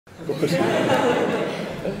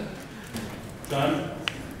John,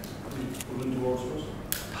 put into words first.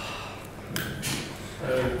 I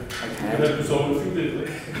can't.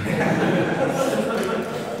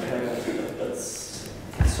 It's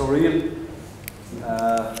surreal. I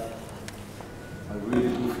really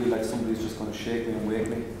do feel like somebody's just going to shake me and wake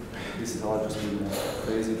me. This has all just been a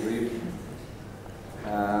crazy dream.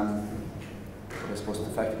 I suppose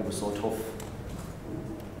the fact that it was so tough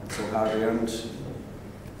and so hard earned,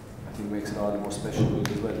 I think makes it all the more special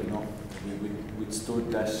as well, you know. We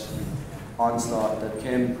stood that onslaught that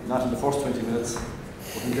came not in the first 20 minutes,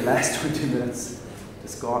 but in the last 20 minutes. The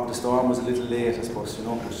storm was a little late, I suppose, you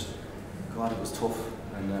know, but God, it was tough.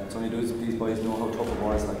 And it's only these boys know how tough it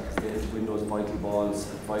was, like they had to win those vital balls,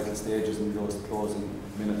 vital stages in those closing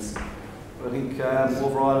minutes. But I think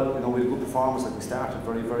overall, you know, we had a good performance. Like we started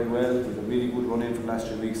very, very well. We had a really good run in for the last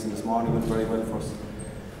 3 weeks, and this morning went very well for us.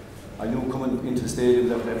 I knew coming into the stadium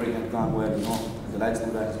that everything had gone well, you know. And the lads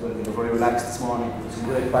knew that as well. We were very relaxed this morning. It was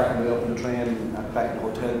great back on the way up on the train and back at the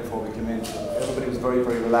hotel before we came in. So everybody was very,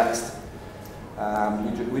 very relaxed.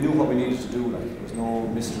 We knew what we needed to do. Like there was no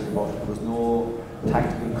mystery about it. There was no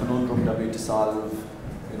tactical conundrum that we had to solve.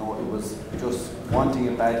 You know, it was just wanting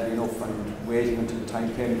it badly enough and waiting until the time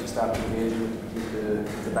came to start engaging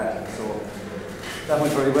with the battle. So that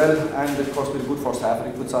went very well, and of course we had a good first half. I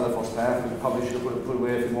think a good solid first half. We probably should have put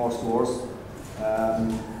away a few more scores.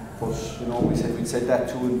 But you know, we'd said that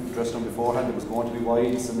too in the dressing room beforehand. It was going to be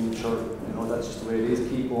wides, and sure, you know, that's just the way it is.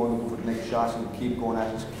 Keep going for the next shot and keep going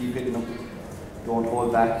at it, keep hitting them. Don't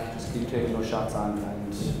hold back, just keep taking those shots on,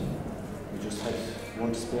 and we just had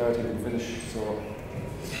one to spare, I think, in the finish. So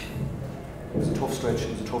it was a tough stretch. It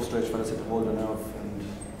was a tough stretch. Fellas had to hold their nerve, and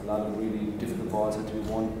a lot of really difficult balls had to be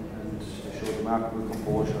won, and they showed remarkable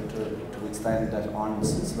composure to withstand that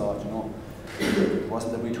onslaught. You know, it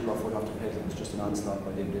wasn't that we took our foot off the pedal. It was just an onslaught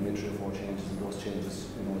by them. They made 3 or 4 changes, and those changes,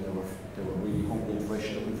 you know, they were really hungry and fresh,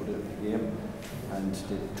 looking for the game, and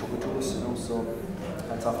they took it to us. You know, so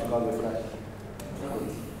hats off to Galway for that.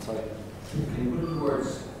 Sorry. Can you put in words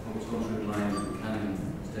what was going through the mind of Canning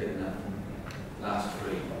taking that last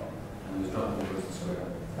 3 and was dropping the first square?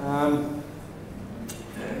 I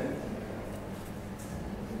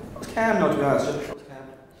was calm now, to be honest. I was calm.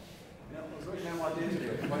 Yeah, I was very calm all day today.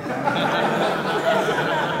 I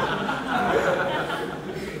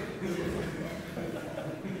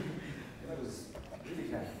was really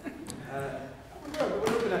calm.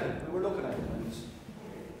 We were looking at it.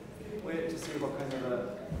 And wait to see what kind of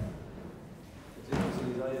difference in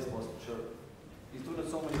his eyes was. Sure, he's done it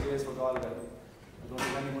so many days for Galway. I don't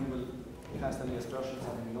think anyone will cast any aspersions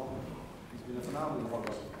on him, you know. He's been a phenomenal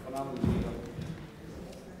hurler, phenomenal leader.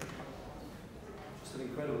 Just an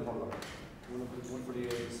incredible hurler. One for the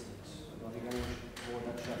ages. I don't think anyone should hold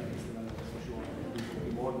that shot against him, that's for sure.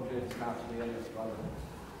 He more than played his part today against Galway.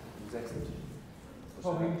 He was excellent.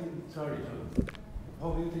 Sorry, John. How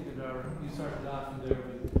do you think you started laughing there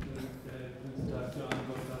when John got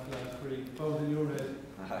that last 3? How was in your head?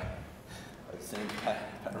 I was saying to Pat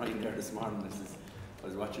Ryan there this morning, I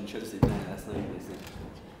was watching Chelsea playing last night, and I said,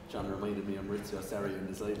 John reminded me of Maurizio Sarri on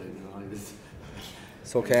the sideline, you know, I was...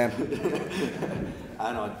 So calm.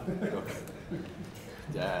 I know, look,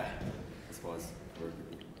 yeah, I suppose, you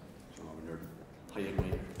know, when you're hiding my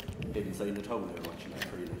head inside the towel, I was watching that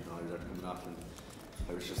freely, you know, I was there coming off, and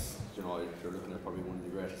I was just, you know, you're looking at probably one of the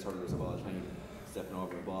greatest hurlers of all time, stepping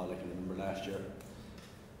over a ball, like I remember last year.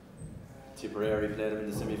 Tipperary played him in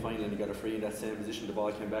the semi-final and he got a free in that same position, the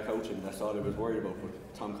ball came back out to him, that's all I was worried about, but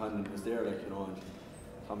Tom Conlon was there, like, you know, and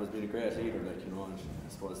Tom has been a great leader, like, you know, and I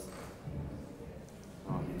suppose,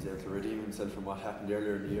 you know, he was able to redeem himself from what happened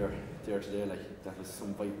earlier in the year, there today, like, that was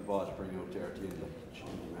some vital ball to bring out there at the end, like, gee,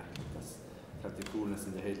 man, that's, have the coolness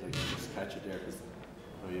in the head, like, just catch it there, because,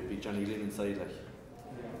 you know, you beat Johnny Glynn inside, like,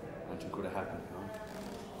 anything could have happened, you know.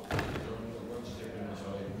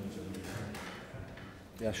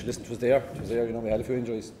 Yeah, sure, listen, it was there, you know, we had a few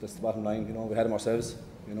injuries, that's the bottom line, you know, we had them ourselves,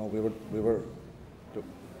 you know,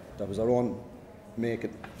 that was our own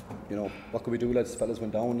making, you know, what could we do, lads, fellas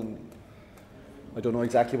went down, and I don't know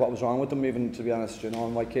exactly what was wrong with them, even, to be honest, you know,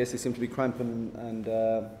 in my case, they seemed to be cramping, and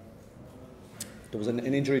there was an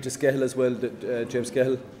injury to Skehill as well, James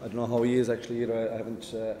Skehill, I don't know how he is actually either, I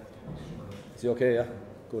haven't, is he okay, yeah,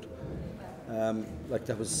 good, like,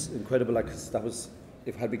 that was incredible, like, that was,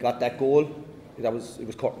 had we got that goal, it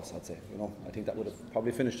was curtains, I'd say. You know, I think that would have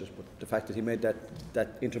probably finished it. But the fact that he made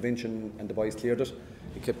that intervention and the boys cleared it,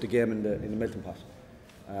 it kept the game in the melting pot.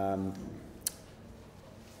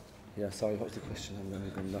 Yeah, sorry. What was the question?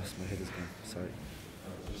 I'm lost. My head is gone.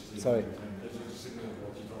 Sorry.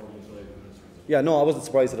 Yeah, no, I wasn't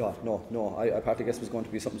surprised at all. No, I partly guessed it was going to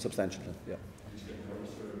be something substantial. Yeah.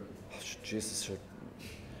 Oh, Jesus, sure.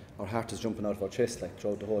 Our heart is jumping out of our chest like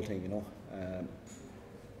throughout the whole thing, you know.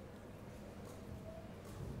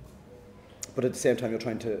 But at the same time, you're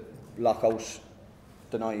trying to block out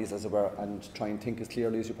the noise, as it were, and try and think as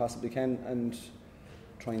clearly as you possibly can, and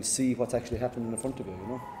try and see what's actually happening in front of you, you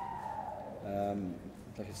know.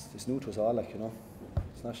 Like it's new to us all, like, you know.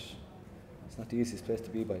 It's not the easiest place to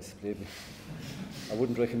be, boys, believe me. I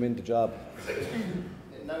wouldn't recommend the job.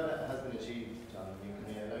 Now that has been achieved, John, you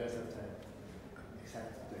can allow yourself to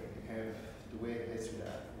accept the kind of the way the history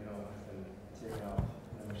that, you know, has been taken off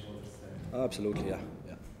on your shoulders today. Absolutely, yeah.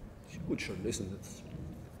 Good, sure, listen,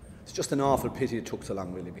 it's just an awful pity it took so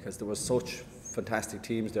long, really, because there were such fantastic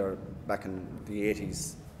teams there back in the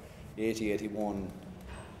 80s, 80, 81,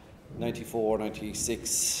 94,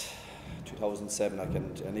 96, 2007, like,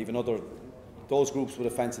 and even those groups would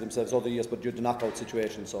have fancied themselves other years, but due to the knockout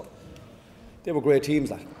situation, so they were great teams,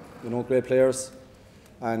 like, you know, great players,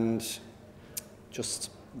 and just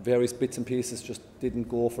various bits and pieces just didn't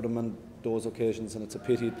go for them on those occasions, and it's a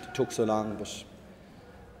pity it took so long, but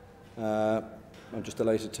I'm just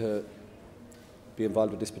delighted to be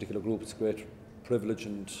involved with this particular group. It's a great privilege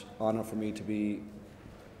and honour for me to be,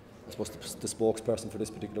 I suppose, the spokesperson for this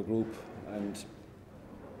particular group, and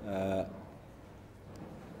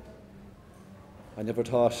I never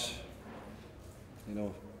thought, you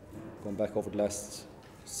know, going back over the last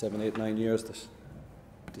 7, 8, 9 years, that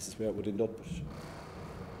this is where it would end up, but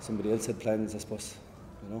somebody else had plans, I suppose.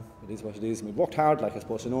 You know, it is what it is. And we've worked hard, like, I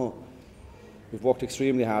suppose, you know. We've worked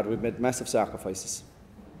extremely hard. We've made massive sacrifices.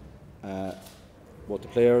 Both the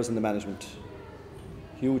players and the management.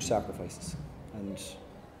 Huge sacrifices. And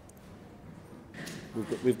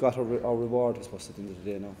we've got our reward, I suppose, at the end of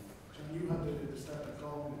the day now. John, you had the start of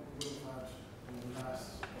Galway you would have had in the last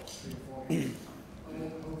 3 or 4 years.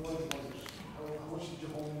 How was it? How much did you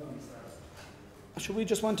hone in on the start? Sure, we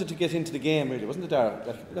just wanted to get into the game, really, wasn't it, Darragh?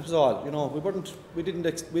 That was all. You know, we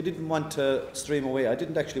didn't want to stream away. I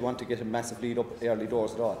didn't actually want to get a massive lead up early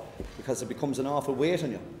doors at all, because it becomes an awful weight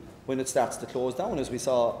on you when it starts to close down, as we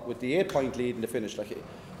saw with the 8-point lead in the finish. Like,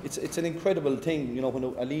 it's an incredible thing, you know, when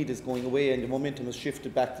a lead is going away and the momentum is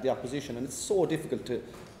shifted back to the opposition, and it's so difficult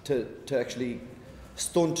to actually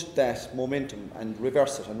stunt that momentum and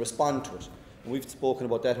reverse it and respond to it. And we've spoken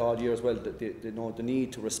about that all year as well, the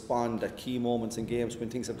need to respond at key moments in games when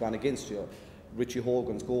things have gone against you. Richie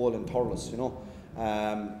Hogan's goal and Thurles, you know.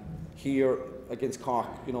 Here against Cork,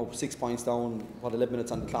 you know, 6 points down, 11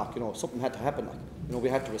 minutes on the clock, you know, something had to happen. Like, you know, we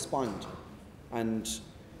had to respond. And,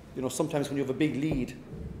 you know, sometimes when you have a big lead,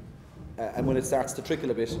 and when it starts to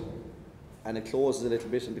trickle a bit, and it closes a little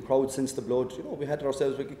bit, and the crowd sense the blood, you know, we had it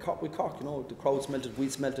ourselves with Cork, you know, the crowd smelt it, we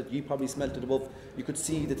smelt it, you probably smelt it above, you could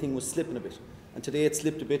see the thing was slipping a bit. And today it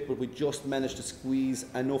slipped a bit, but we just managed to squeeze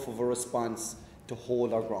enough of a response to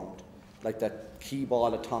hold our ground. Like that key ball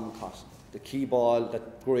that Tom caught, the key ball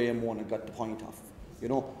that Graham won and got the point off. You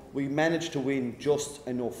know, we managed to win just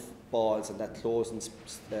enough balls in that closing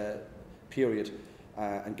period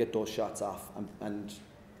and get those shots off and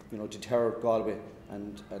you know, deter Galway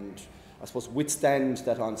and I suppose withstand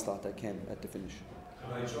that onslaught that came at the finish.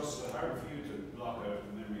 And I just hard for you to block out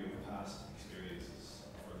the memory of past experiences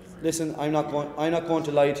for Limerick. Listen, I'm not going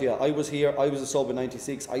to lie to you. I was here. I was a sub in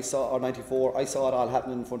 '96. I saw or '94. I saw it all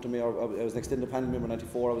happening in front of me. I was an extended panel member in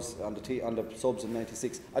 '94. I was on the subs in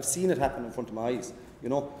 '96. I've seen it happen in front of my eyes. You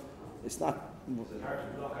know, it's not. Is it hard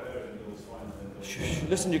to block it out in those final?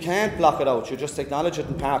 Listen, you can't block it out. You just acknowledge it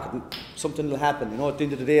and park it, and something will happen. You know, at the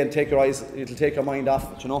end of the day, and it'll take your mind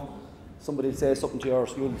off it. You know. Somebody will say something to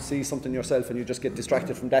yours, you'll see something yourself and you just get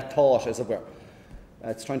distracted from that thought, as it were.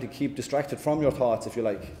 It's trying to keep distracted from your thoughts, if you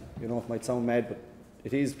like. You know, it might sound mad, but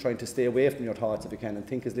it is trying to stay away from your thoughts if you can and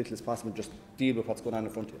think as little as possible, just deal with what's going on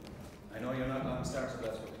in front of you. I know you're not long started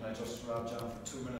that, but can I just, Rob, John, for 2 minutes?